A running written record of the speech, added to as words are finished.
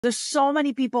There's so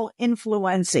many people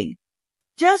influencing.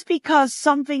 Just because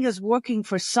something is working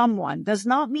for someone does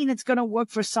not mean it's going to work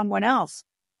for someone else.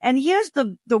 And here's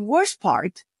the worst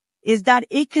part is that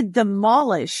it could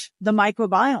demolish the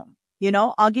microbiome.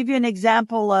 I'll give you an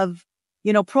example of,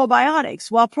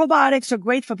 probiotics. Well, probiotics are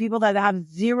great for people that have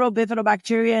zero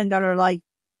bifidobacteria and that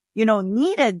are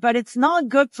needed, but it's not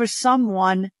good for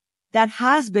someone that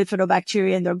has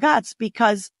bifidobacteria in their guts,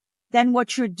 because then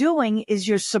what you're doing is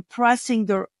you're suppressing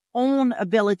their own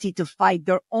ability to fight,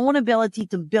 their own ability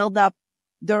to build up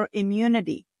their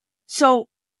immunity. So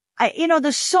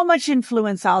there's so much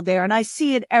influence out there, and I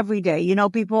see it every day.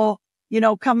 People,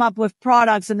 come up with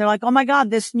products and they're like, oh my God,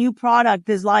 this new product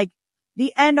is like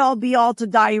the end all be all to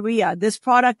diarrhea. This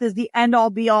product is the end all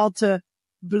be all to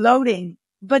bloating.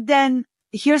 But then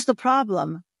here's the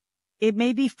problem. It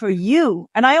may be for you.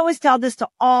 And I always tell this to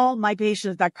all my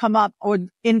patients that come up, or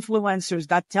influencers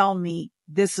that tell me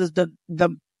this is the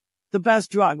best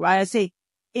drug, right? I say,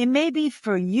 it may be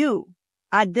for you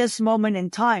at this moment in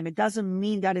time. It doesn't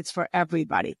mean that it's for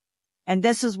everybody. And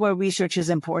this is where research is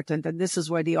important. And this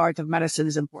is where the art of medicine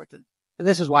is important. And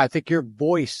this is why I think your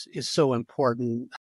voice is so important.